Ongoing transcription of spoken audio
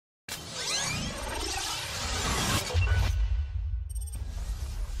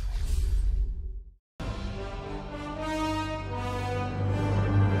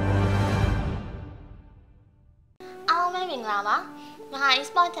Minglama, Mahar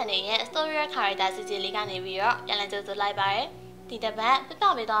Esports and storyofcharacters is illegal in Europe, and to like by the debate, the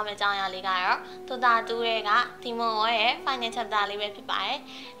public domain legal, to that do rega, Timo Oe, financial daily with by,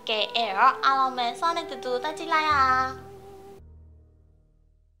 gay error, allow Sonic to do that.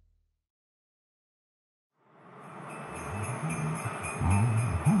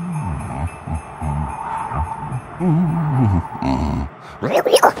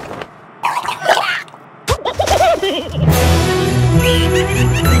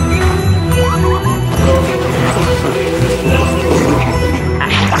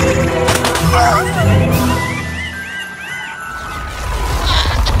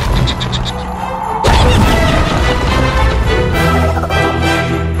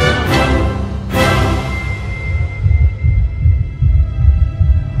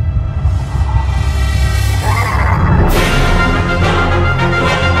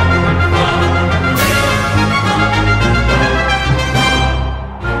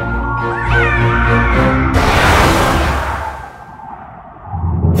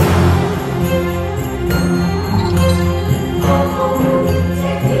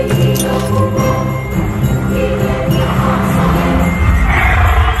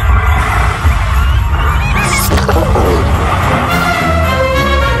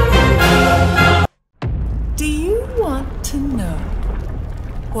 Do you want to know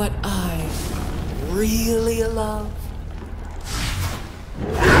what I really love?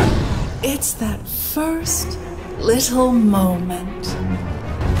 It's that first little moment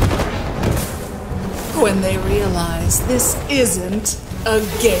when they realize this isn't a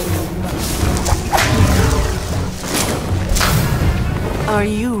game. Are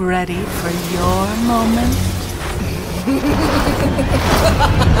you ready for your moment?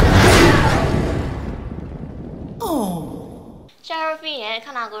 Sheriff and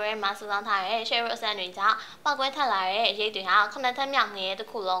Kanagore Master Tire, Sheriff Sandwich, Pagway Talare, Yeduha, Conatam Yang, the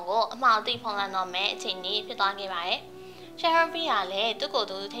Kulongo, Malti Polanome, Tini, Pitagi. Sheriff Ale, to go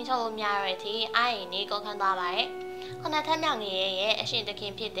to Tension Miarity, I need go Candabai. Conatam Yang, she the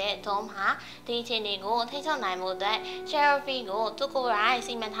King Pit, Tom Ha, the Tinigo, Tension Nimo, Sheriff go, to go rise,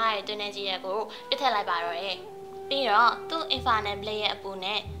 Seaman High, to Nagiago, Pitala Barre. Biro, two infinite play a bune,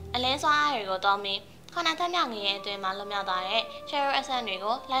 and lens I go to me. ခဏထက်မြောက်ငယ်ရဲ့အတွင်းမှာလွတ်မြောက်သွားတဲ့ Cheryl အဆန်တွေ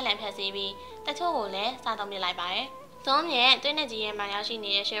ကိုလိုက်လံဖျက်ဆီးပြီးတချို့ကိုလည်းစားသုံးပြလိုက်ပါတယ်။သွုံးမြင့်တွင်းနဲ့ကြီးရဲ့မှာရောက်ရှိ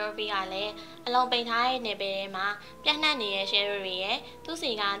နေတဲ့ Cheryl ကလည်းအလုံးပိန်ထားတဲ့နယ်ပယ်ထဲမှာပြန့်နှံ့နေတဲ့ Cheryl ရဲ့သူ့စီ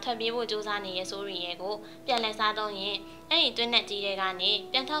ကထွက်ပြေးဖို့ကြိုးစားနေတဲ့ဆိုရီရဲ့ကိုပြန်လည်စားသုံးရင်အဲ့ဒီတွင်းနဲ့ကြီးတဲ့ကနေ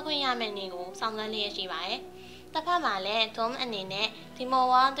ပြန်ထွက်ခွင့်ရမယ့်နေကိုစောင့်စမ်းလျက်ရှိပါတယ်။တစ်ဖက်မှာလည်း Tom အနေနဲ့ဒီမော်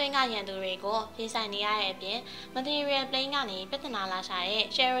ဝါတွင်းကရန်သူတွေကိုရေးဆိုင်နေရတဲ့အပြင် material plane ကနေပြဿနာလာရှာတဲ့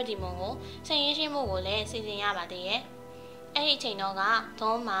Cheryl Demon ကိုချိန်ရင်းရှင်းမှုကိုလည်းစီစဉ်ရပါသေးရဲ့။အဲ့ဒီအချိန်တော့က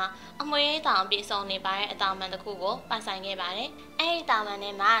Tom မှာအမွေတောင်ပြေဆုံးနေပါတဲ့အတောင်ပံတစ်ခုကိုပိုင်ဆိုင်ခဲ့ပါတယ်။အဲ့ဒီတောင်ပံ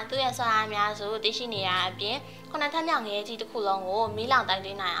ထဲမှာသူ့ရဲ့ဆွမ်းအားများစုသိရှိနေရတဲ့အပြင်ခုနထက်မြောက်ငယ်ကြီးတစ်ခုလုံးကိုမီးလောင်တိုက်သွ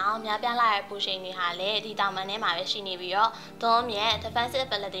င်းနိုင်အောင်များပြားလာတဲ့ပူရှိန်တွေဟာလည်းဒီတောင်ပံထဲမှာပဲရှိနေပြီးတော့ Tom ရဲ့ defensive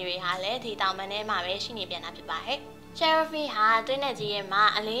ability တွေဟာလည်းဒီတောင်ပံထဲမှာပဲရှိနေပြန်တာဖြစ်ပါတယ်။ Sheriff ဟာတွင်းနဲ့ကြီးရဲ့မှာ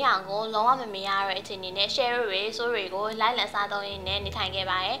အလင်းရောင်ကိုလုံးဝမမြင်ရတဲ့အခြေအနေနဲ့ Sheriff တွေဆိုးတွေကိုလိုက်လံစားသုံးရင်းနဲ့နေထိုင်ခဲ့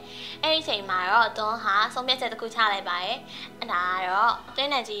ပါတယ်။အဲ့ဒီအချိန်မှာတော့ Don ဟာဆုံးဖြတ်ချက်တစ်ခုချလိုက်ပါတယ်။အဲ့ဒါကတော့တွ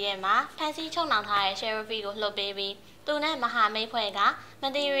င်းနဲ့ကြီးရဲ့မှာဖန်ဆီးချုပ်နှောင်ထားတဲ့ Sheriff ကိုလှုပ်ပေးပြီးသူနဲ့မဟာမိတ်ဖွဲ့က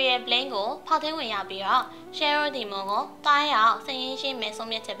material plane ကိုဖောက်ထွင်းဝင်ရောက်ပြီးတော့ Sheriff Demon ကိုတားရောက်စရင်ရှင်းမဲ့ဆုံး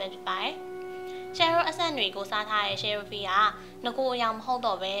ဖြတ်ချက်ပဲဖြစ်ပါတယ်။ Sheriff အဆန်တွေကိုစားထားတဲ့ Sheriff ကငကိုအယောင်မဟုတ်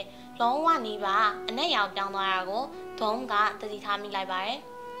တော့ပဲလုံးဝနီးပါအနက်ရောင်ပြောင်းသွားတာကိုဒုံးကတတိထားမိလိုက်ပါတယ်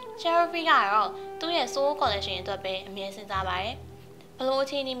။ Sheriff ကတော့သူ့ရဲ့ soul collection အတွက်ပဲအမြဲစဉ်းစားပါတယ်။ဘလို့အ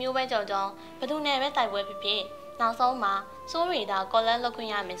ခြေအနေမျိုးပဲကြော်ဘသူနဲ့ပဲတိုက်ပွဲဖြစ်ဖြစ်နောက်ဆုံးမှာ soul တွေတော့ collect လုပ်ခွင့်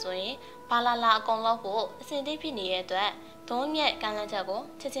ရမယ်ဆိုရင်ဘာလာလာအကုန်လုံးဖို့အစင်တိဖြစ်နေတဲ့အတွက်ဒုံးမြက်ကမ်းလှမ်းချက်ကို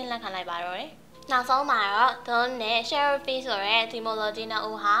ချက်ချင်းလက်ခံလိုက်ပါတော့တယ်။နောက်ဆုံးမှာတော့ဒုံးနဲ့ Sheriff ဆိုတဲ့ Demology နဲ့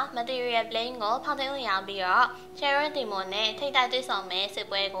ဦးဟာ material plane ကိုဖောက်ထွင်းဝင်ရောက်ပြီးတော့ Sheriff Demon နဲ့ထိပ်တိုက်တွေ့ဆုံမဲ့စစ်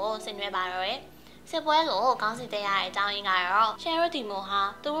ပွဲကိုဆင်နွှဲပါတော့တယ်။စစ်ပွဲကိုခေါင်းစဉ်တက်ရတဲ့အကြောင်းရင်းကတော့ Sheriff Demon ဟာ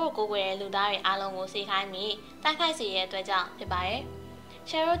သူတို့ကိုယ်ွယ်လူသားတွေအားလုံးကိုစီခိုင်းပြီးတိုက်ခိုက်စေတဲ့အတွက်ကြောင့်ဖြစ်ပါတယ်။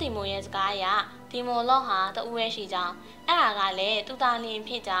 Sheriff Demon ရဲ့စကားအရ Demon လော့ဟာတဦးရဲ့ရှိကြောင်းအဲ့ဒါကလည်းသူသားလင်း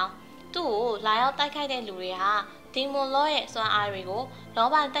ဖြစ်ကြောင်းသူ့ကိုလာရောက်တိုက်ခိုက်တဲ့လူတွေဟာ Demon လော့ရဲ့စွမ်းအားတွေကိုလော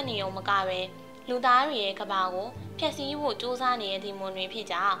ဘတက်နေုံမကပဲလူသားတွေရဲ့ကဘာကိုဖျက်ဆီးဖို့စူးစမ်းနေတဲ့ Demon တွေဖြစ်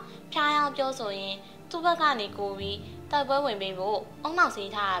ကြောင်းဖျားယောင်းပြောဆိုရင်သူ့ဘက်ကနေကိုပြီးတိုက်ပွဲဝင်ပေးဖို့အုံနောက်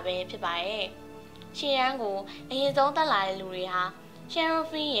စီးထားတာပဲဖြစ်ပါရဲ့။ရှေ့ရန်ကိုအရင်ဆုံးတက်လာတဲ့လူတွေဟာ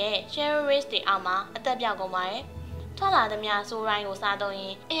Sheriff ရဲ့ Sheriff Race တွေအောက်မှာအသက်ပြောက်ကုန်ပါတယ်။ထွက်လာသမျှဆိုရိုင်းကိုစားတော့ရ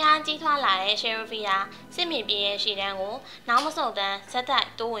င်အင်အားကြီးထွားလာတဲ့ Sheriff ဟာစစ်မြေပြင်ရဲ့ရှေ့တန်းကိုနောက်မဆုတ်တန်းဇက်တိုက်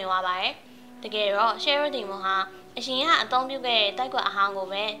တိုးဝင်သွားပါတယ်။တကယ်တော့ Sheriff Demon ဟာ အရှင်ကအသုံးပြုခဲ့တဲ့တိုက်ကွက်အဟောင်းကို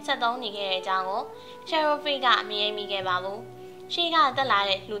ပဲဆက်သုံးနေခဲ့တဲ့အကြောင်းကို Cheryl Free ကမမြင်မိခဲ့ပါဘူး။ရှေ့ကတက်လာ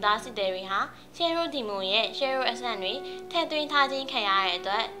တဲ့လူသားစစ်သည်တွေဟာ Cheryl Demon ရဲ့ Cheryl အဆင့်တွေထည့်သွင်းထားခြင်းခံရတဲ့အ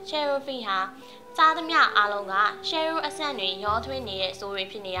တွက် Cheryl Free ဟာစားသမျှအားလုံးက Cheryl အဆင့်တွေရောထွေးနေတဲ့ဆိုတွေ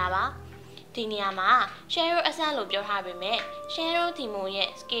ဖြစ်နေတာပါ။ဒီနေရာမှာ Cheryl အဆင့်လို့ပြောထားပေမဲ့ Cheryl Demon ရဲ့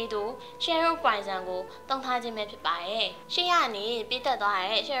skill တို့ Cheryl Poison ကိုတုံးထားခြင်းပဲဖြစ်ပါတယ်။ရှေ့ကနေပြည့်တက်သွား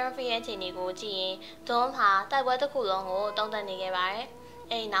တဲ့ Cheryl Free ရဲ့ခြေနေကိုကြည့်ရင်ဒွန်းဟာတိုက်ပွဲတစ်ခုလုံးကိုတုံးတက်နေခဲ့ပါတယ်။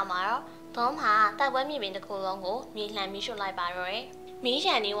အဲဒီနောက်မှာတော့ဒွန်းဟာတိုက်ပွဲမြေပြင်တစ်ခုလုံးကိုမြေလှန်ပြီးရှုပ်လိုက်ပါတော့တယ်။မီး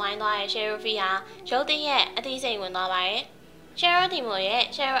ရှန်နေဝိုင်းသွားတဲ့ Cheryl Free ဟာရုတ်တရက်အသိစိတ်ဝင်သွားပါတယ်။ Cheryl Demon ရဲ့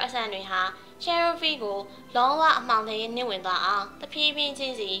Cheryl အဆင့်တွေဟာ Cheryl Free ကိုလုံးဝအမှောင်တည်းနှိမ့်ဝင်သွားအောင်တဖြည်းဖြည်းချ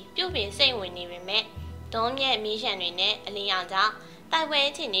င်းစီပြုတ်ပြင်စိတ်ဝင်နေပေမဲ့ဒုံးရဲ့မီးရှန်တွေနဲ့အလင်းရောင်ကြောင့်တိုက်ပွဲ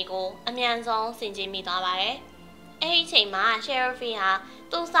အခြေအနေကိုအမြန်ဆုံးဆင်ခြင်မိသွားပါတယ်။အဲဒီအချိန်မှာ Cheryl Free ဟာ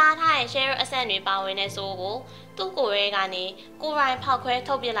သူစားထားတဲ့ Cheryl အဆင့်တွေပါဝင်တဲ့ဆိုးကိုသူ့ကိုယ်ရဲကနေကိုယ်တိုင်ဖောက်ခွဲ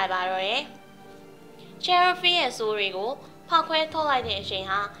ထုတ်ပစ်လိုက်ပါတော့တယ်။ Cheryl Free ရဲ့ဆိုးတွေကိုဖောက်ခွဲထုတ်လိုက်တဲ့အချိန်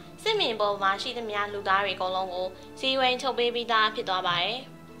ဟာစစ်မင်ပေါ်မှာရှိသမျှလူသားတွေအကုန်လုံးကိုဇီဝိန်ထုတ်ပေးပြီးသားဖြစ်သွားပါတယ်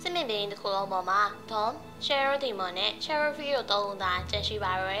။စစ်မင်ဘင်းတစ်ခုလုံးပေါ်မှာ Tom, Cheryl Demon နဲ့ Cheryl Free တို့သုံးဦးသာကျန်ရှိ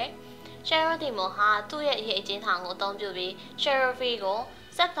ပါတော့တယ်။ Cheryl Demon ဟာသူ့ရဲ့အရေးအချင်းထောင်ကိုအသုံးပြုပြီး Cheryl Free ကို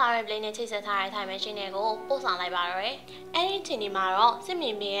ဆက်သားရဲ့ blade နဲ့ချိတ်ဆက်ထားတဲ့ time machine တွေကိုပို့ဆောင်လိုက်ပါတော့တယ်။အဲဒီအချိန်ဒီမှာတော့စစ်မ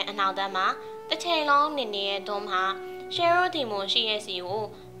င်ဘင်းရဲ့အနောက်တန်းမှာတစ်ချိန်လုံးနေနေတဲ့ Tom ဟာ Cheryl Demon ရှိရဲ့စီကို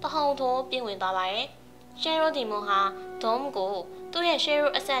တဟုန်ထိုးပြင်ဝင်သွားပါတယ်။ Cheryl Demon ဟာ Tom ကိုသူ့ရဲ့ Cheryl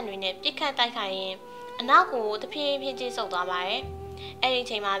အဆင့်တွေနဲ့ပြစ်ခတ်တိုက်ခိုက်ရင်အနောက်ကိုတဖြည်းဖြည်းချင်းဆုတ်သွားပါတယ်။အဲဒီအ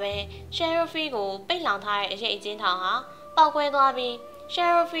ချိန်မှာပဲ Cheryl Free ကိုပိတ်လောင်ထားတဲ့အရေးအချင်းထောင်ဟာပေါက်ကွဲသွားပြီး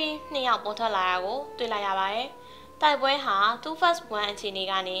Cheryl Free နှစ်ယောက်ပေါ်ထွက်လာတာကိုတွေ့လိုက်ရပါတယ်။တိုက်ပွဲဟာ2 first 1အခြေအနေ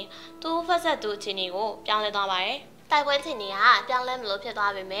ကနေ2 first 2အခြေအနေကိုပြောင်းလဲသွားပါတယ်။တိုက်ပွဲအခြေအနေကပြောင်းလဲမလို့ဖြစ်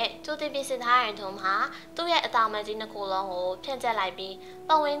သွားပေမဲ့ကျိုးတိပြစ်စစ်ထားတဲ့ထုံးဟာသူ့ရဲ့အတောင်မကြီးနှစ်ခုလုံးကိုဖြန့်ကျက်လိုက်ပြီးပ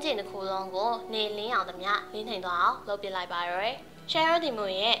တ်ဝန်းကျင်တစ်ခုလုံးကိုနေလင်းအောင်သမျှလင်းထိန်သွားအောင်လုပ်ပစ်လိုက်ပါတော့တယ်။ Cheryl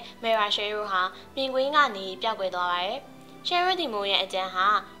Demon ရဲ့ Mera Cheryl ဟာမြင်ကွင်းကနေပျောက်ကွယ်သွားပါတယ်။ Cheryl Demon ရဲ့အကြံဟာ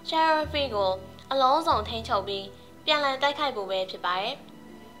Cheryl Free ကိုအလုံးစုံထိန်းချုပ်ပြီးပြန်လည်တိုက်ခိုက်ဖို့ပဲဖြစ်ပါတယ်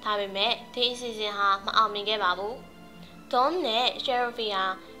။ဒါပေမဲ့ဒီအစီအစဉ်ဟာမအောင်မြင်ခဲ့ပါဘူး။ Dom နဲ့ Cheryl Free ဟာ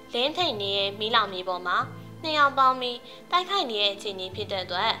လင်းထိန်နေတဲ့မီးလောင်မြေပေါ်မှာနှစ်ယောက်ပေါင်းပြီးတိုက်ခိုက်နေတဲ့အခြေအနေဖြစ်တဲ့အ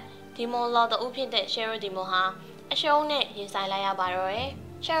တွက်ဒီမိုလော်တဦးဖြစ်တဲ့ Cheryl Demon ဟာအရှုံးနဲ့ရင်ဆိုင်လိုက်ရပါတော့တယ်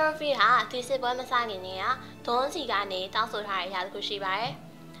။ Cheryl Free ဟာဒီစစ်ပွဲမစခင်နေရဒွန်းစီကနေတောင်းဆိုထားတဲ့အရာတစ်ခုရှိပါတယ်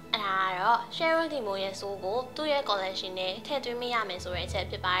။အဲဒါကတော့ Cheryl Demon ရဲ့ဆိုးကိုသူ့ရဲ့ collection နဲ့ထည့်သွင်းမိရမယ်ဆိုတဲ့အချက်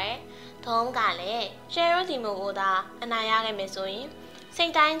ဖြစ်ပါတယ်။ဒုံးကလည်း Cheryl Demon ကိုသာအနိုင်ရခဲ့မယ်ဆိုရင်စိ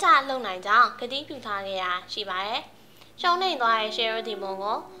တ်တိုင်းကျလုံနိုင်ကြောင်းကတိပြုထားခဲ့ရရှိပါတယ်။ရှုံးနိမ့်သွားတဲ့ Cheryl Demon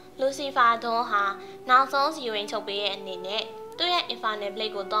ကို Lucifer ဒွန်းဟာနောက်ဆုံးစီဝင်ချုပ်ပေးတဲ့အနေနဲ့သူ့ရဲ့ Infernal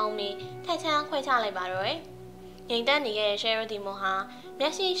Blade ကိုတောင်းပြီးထက်ချမ်းခွဲချလိုက်ပါတော့တယ်။ငြိမ်သက်နေတဲ့ Cheryl Demon ဟာမျ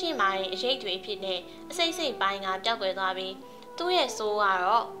က်စိရှိမှတဲ့အရေးတွေဖြစ်နေအစိမ့်စိမ့်ပိုင်းကပျောက်ကွယ်သွားပြီးသူ့ရဲ့ဆိုးက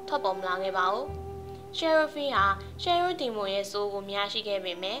တော့ထွက်ပေါ်မလာခဲ့ပါဘူး။ Cheryl Free ဟာ Cheryl Demon ရဲ့ဆိုးကိုမြင်ရှိခဲ့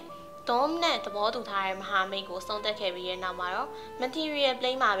ပေမဲ့Dom နဲ့သဘောတူထားတဲ့မဟာမိတ်ကိုဆုံးသက်ခဲ့ပြီးတဲ့နောက်မှာတော့ Material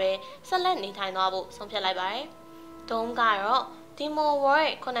Plane မှာပဲဆက်လက်နေထိုင်သွားဖို့ဆုံးဖြတ်လိုက်ပါတယ်။ Dom ကတော့ Demon World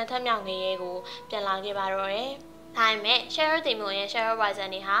ရဲ့ခုနှစ်ထပ်မြောက်ငယ်ရဲကိုပြန်လာခဲ့ပါတော့တယ်။ဒါပေမဲ့ Cheryl Demon ရဲ့ Cheryl Poison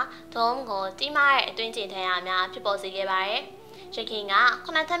တွေဟာ Dom ကိုတိမရဲ့အတွင်းကျင်ထရာများဖြစ်ပေါ်စေခဲ့ပါတယ်။ရခင်ကခု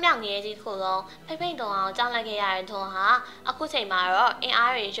နှစ်ထပ်မြောက်ငယ်ရဲကြီးတစ်ခုလုံးဖိဖိတုံအောင်ကြောက်လိုက်ခဲ့ရတဲ့ထုံးဟာအခုချိန်မှာတော့အင်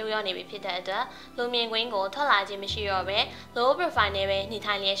အားတွေရုပ်ရောနေပြီဖြစ်တဲ့အတွက်လူမြင်ကွင်းကိုထွက်လာခြင်းမရှိတော့ဘဲ low profile နဲ့ပဲနေ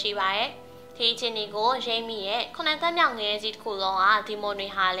ထိုင်လျက်ရှိပါတယ်။ဒီအခြေအနေကိုရိမ့်မိရဲ့ခုနှစ်ထပ်မြောက်ငယ်ရဲကြီးတစ်ခုလုံးဟာဒီမိုတွေ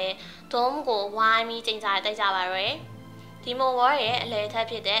ဟာလည်းဒုံးကိုဝိုင်းပြီးချိန်စားတိုက်ကြပါတော့တယ်။ဒီမိုဝါရဲ့အလဲထက်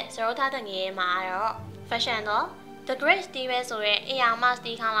ဖြစ်တဲ့ဇရိုထားတဲ့ငယ်ရဲမှာတော့ fashion တော့ The Great Steve ဆိုတဲ့အရာမစ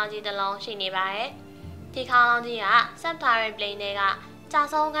တီခေါင်းလောင်းကြီးတစ်လုံးရှိနေပါတယ်။ဒီခေါင်းလောင်းကြီးက Subterranean Plane တွေကကြာ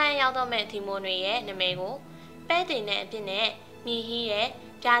ဆုံးခန်းရောက်တော့မဲ့ဒီမိုတွေရဲ့နာမည်ကိုပဲတင်တဲ့အဖြစ်နဲ့မိဟီးရဲ့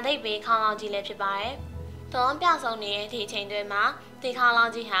ပြာသိပ်ပေးခေါင်းလောင်းကြီးလည်းဖြစ်ပါတယ်။သွန်ပြဆုံးနေတဲ့ဒီအချိန်တွင်မှာဒီခေါင်းလော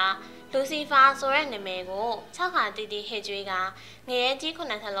င်းကြီးဟာLucifer ဆိုတဲ့နာမည်ကို6ခါတီးတီးဟစ်ကြွေးကငရဲကြီးခု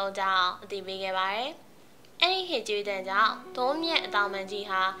နှစ်ထလုံးကြောင်းအတည်ပြုခဲ့ပါတယ်။အဲဒီဟစ်ကြွေးတဲ့ကြောင့်ဒုံးမြက်အတောင်ပန်ကြီး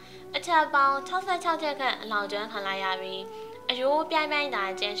ဟာအချက်ပေါင်း66ချက်ခန့်အလောင်ကျွမ်းခံလိုက်ရပြီးအယိုးပြိုင်ပြိုင်သာ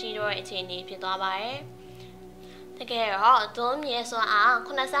ကျန်ရှိတော့တဲ့အခြေအနေဖြစ်သွားပါတယ်။တကယ်တော့ဒုံးမြက်စွမ်းအား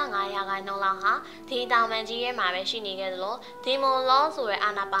85ရာခိုင်နှုန်းလောက်ဟာဒီတောင်ပန်ကြီးရဲ့မှာပဲရှိနေခဲ့သလိုဒီမွန်လောဆိုတဲ့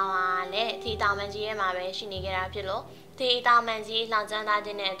အာနာပါဝါလည်းဒီတောင်ပန်ကြီးရဲ့မှာပဲရှိနေခဲ့တာဖြစ်လို့ဒီတောင်ပန်ကြီးလောင်ကျွမ်းသားခြ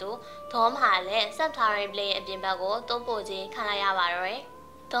င်းနဲ့အတူဒုံးဟာလည်း Subterranean Plane အပြင်ဘက်ကိုတွန်းပို့ခြင်းခံလိုက်ရပါတော့တယ်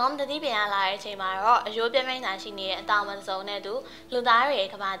။ဒုံးတတိပင်ရလာတဲ့အချိန်မှာတော့အယိုးပြိုင်ပြိုင်သာရှိနေတဲ့အတောင်ပန်စုံနဲ့အတူလူသားတွေရဲ့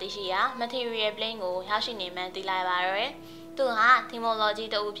ကမ္ဘာတည်ရှိရာ Material Plane ကိုရောက်ရှိနေမှန်းသိလိုက်ပါတော့တယ်။ သူဟာဒီမိုလော်ဂျီ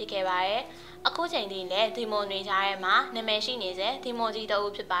တအုပ်ဖြစ်ခဲ့ပါတယ်အခုချိန်ထိလည်းဒီမိုနေကြရဲမှာနာမည်ရှိနေစေဒီမိုကြီးတအု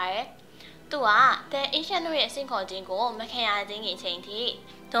ပ်ဖြစ်ပါတယ်သူကတဲ့အေရှန်တို့ရဲ့အဆင့်ခေါ်ခြင်းကိုမခံရခြင်းခင်ချိန်ထိ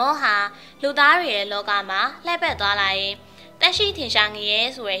တော့ဟာလူသားတွေရဲ့လောကမှာလှည့်ပတ်သွားလာရင်တက်ရှိထင်ရှားငရဲ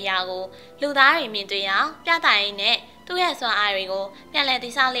ဆိုတဲ့အရာကိုလူသားတွေမြင်တွေ့အောင်ပြသရင်းနဲ့သူ့ရဲ့စွမ်းအားတွေကိုပြန်လည်တ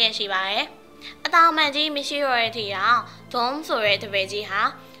ည်ဆောက်လျက်ရှိပါတယ်အတောင်မှန်ကြီးမရှိရတဲ့အထိအောင်ဒုံးဆိုတဲ့တပည့်ကြီးဟာ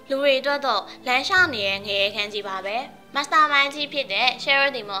လူတွေအတွက်တော့လမ်းလျှောက်နေတဲ့ငရဲခန်းကြီးပါပဲမစတာမိုင်းကြီးဖြစ်တဲ့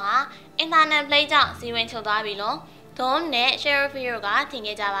Cheryl Demon ဟာအင်တာနက် play ကြောင့်စီဝင်ချုပ်သွားပြီလို့ဒုံးနဲ့ Cheryl Firo ကထင်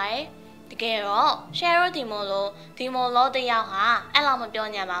ခဲ့ကြပါတယ်တကယ်တော့ Cheryl Demon လို့ဒီမိုလောတယောက်ဟာအဲ့လောက်မပြော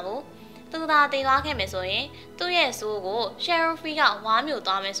ညံပါဘူးသူသာတည်သွားခဲ့မယ်ဆိုရင်သူ့ရဲ့ဆိုးကို Cheryl Fee ကဝါမျိုး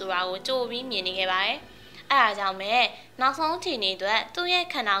သွားမယ်ဆိုတာကိုကြိုပြီးမြင်နေခဲ့ပါတယ်အဲ့ဒါကြောင့်ပဲနောက်ဆုံးထင်နေအတွက်သူ့ရဲ့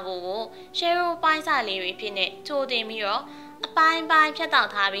ခန္ဓာကိုယ်ကို Cheryl ပိုင်းစာလေးတွေဖြစ်နေကြိုတင်ပြီးတော့အပိုင်းပိုင်းဖြတ်တော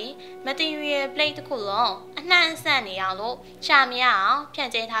က်ထားပြီး material plate တစ်ခုလုံးအနှံ့အဆန့်နေအောင်လို့ရှာမရအောင်ဖြ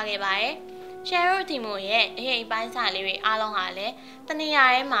န့်ကျဲထားခဲ့ပါတယ်။ Cheryl Demon ရဲ့အရေးပိုင်းစာလေးတွေအားလုံးဟာလည်းတနေရာ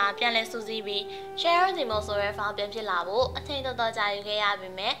ထဲမှာပြန်လဲစုစည်းပြီး Cheryl Demon ဆိုတဲ့ file ပြန်ဖြစ်လာဖို့အချိန်တော်တော်ကြာယူခဲ့ရပြီ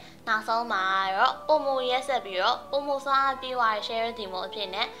မဲ့နောက်ဆုံးမှာတော့ပုံမရက်ဆက်ပြီးတော့ပုံမစွမ်းအားပြေးသွားတဲ့ Cheryl Demon အဖြစ်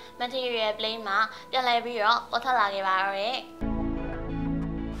နဲ့ material plate မှာပြန်လဲပြီးတော့ပေါ်ထွက်လာခဲ့ပါတော့တယ်။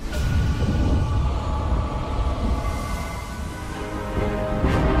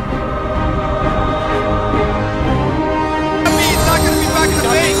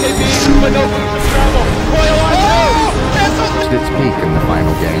 Its peak in the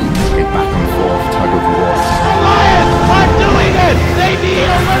final game, a back-and-forth tug of war. Lions are doing it! They need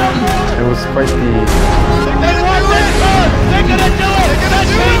a little... It was quite the... They want this one! They're gonna do it! They're gonna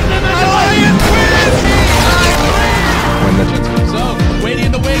change them in the Lions win! When the... So, waiting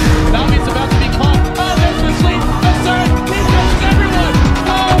in the wings, Nami's about to be caught. Oh, there's the sleep! The sun! He's touching everyone!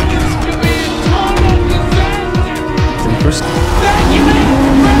 Oh, this could be a total disaster! Thank you, man!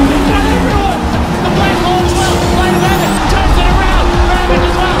 Rabbit got everyone! The black hole as well! Light of Evan turns it around! Rabbit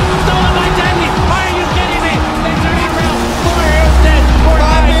as well! Stolen by Danny! Are you kidding me? They turn it around! 4 arrows dead! 4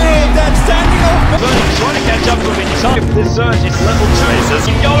 arrows dead! Standing over! Trying to catch up to him. If this surge is level 2, it's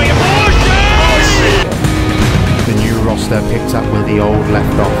going abortion! The new roster picked up where the old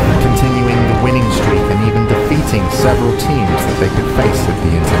left off, continuing the winning streak and even defeating several teams that they could face at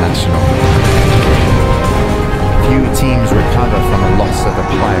the International. Few teams recover from a loss of a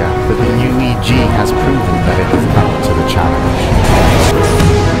player, but the new EG has proven that it is up to the challenge.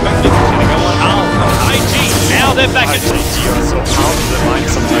 Now they're back at IG are so out of their mind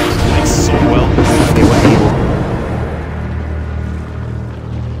sometimes, playing so well. They were able.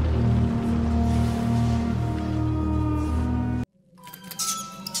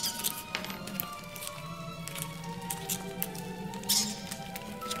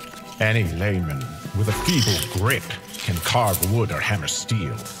 Any layman with a feeble grip can carve wood or hammer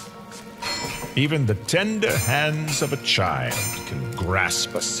steel. Even the tender hands of a child can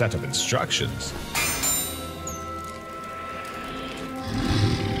grasp a set of instructions.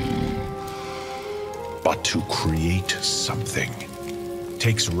 But to create something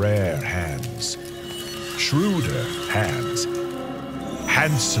takes rare hands, shrewder hands,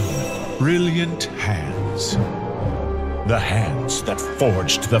 handsome, brilliant hands. The hands that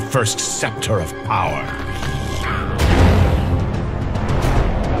forged the first scepter of power.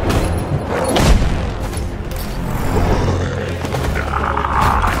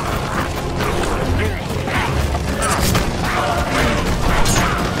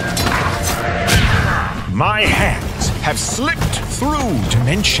 My hands have slipped through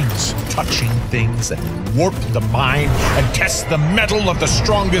dimensions, touching things that warp the mind and test the mettle of the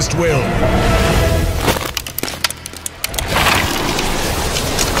strongest will.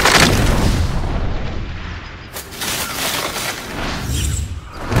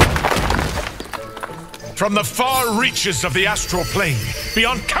 From the far reaches of the astral plane,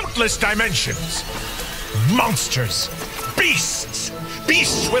 beyond countless dimensions, monsters, beasts,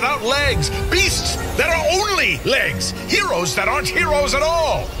 beasts without legs, beasts that are only legs, heroes that aren't heroes at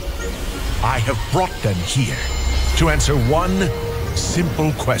all. I have brought them here to answer one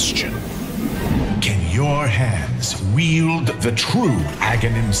simple question. Can your hands wield the true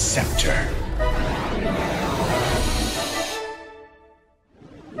Aghanim scepter?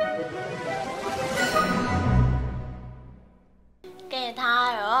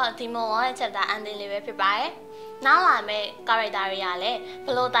 Demon chapter ending လေးပဲဖြစ်ပါတယ်။နောက်လာမယ့် character တွေကလည်းဘ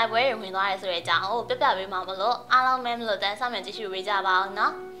ယ်လိုတိုက်ပွဲတွေဝင်သွားရဲဆိုတဲ့အကြောင်းကိုပြပြပေးမှာမလို့အားလုံးပဲမလို့တန်းဆောင်မြန်ကြည့်ရှုပေးကြပါအောင်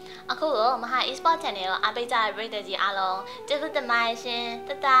နော်။အခုတော့ Mahar Esports channel ကိုအားပေးကြတဲ့ပရိသတ်ကြီးအားလုံးကျေးဇူးတင်ပါတယ်ရှင်။တ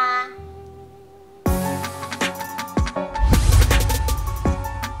တား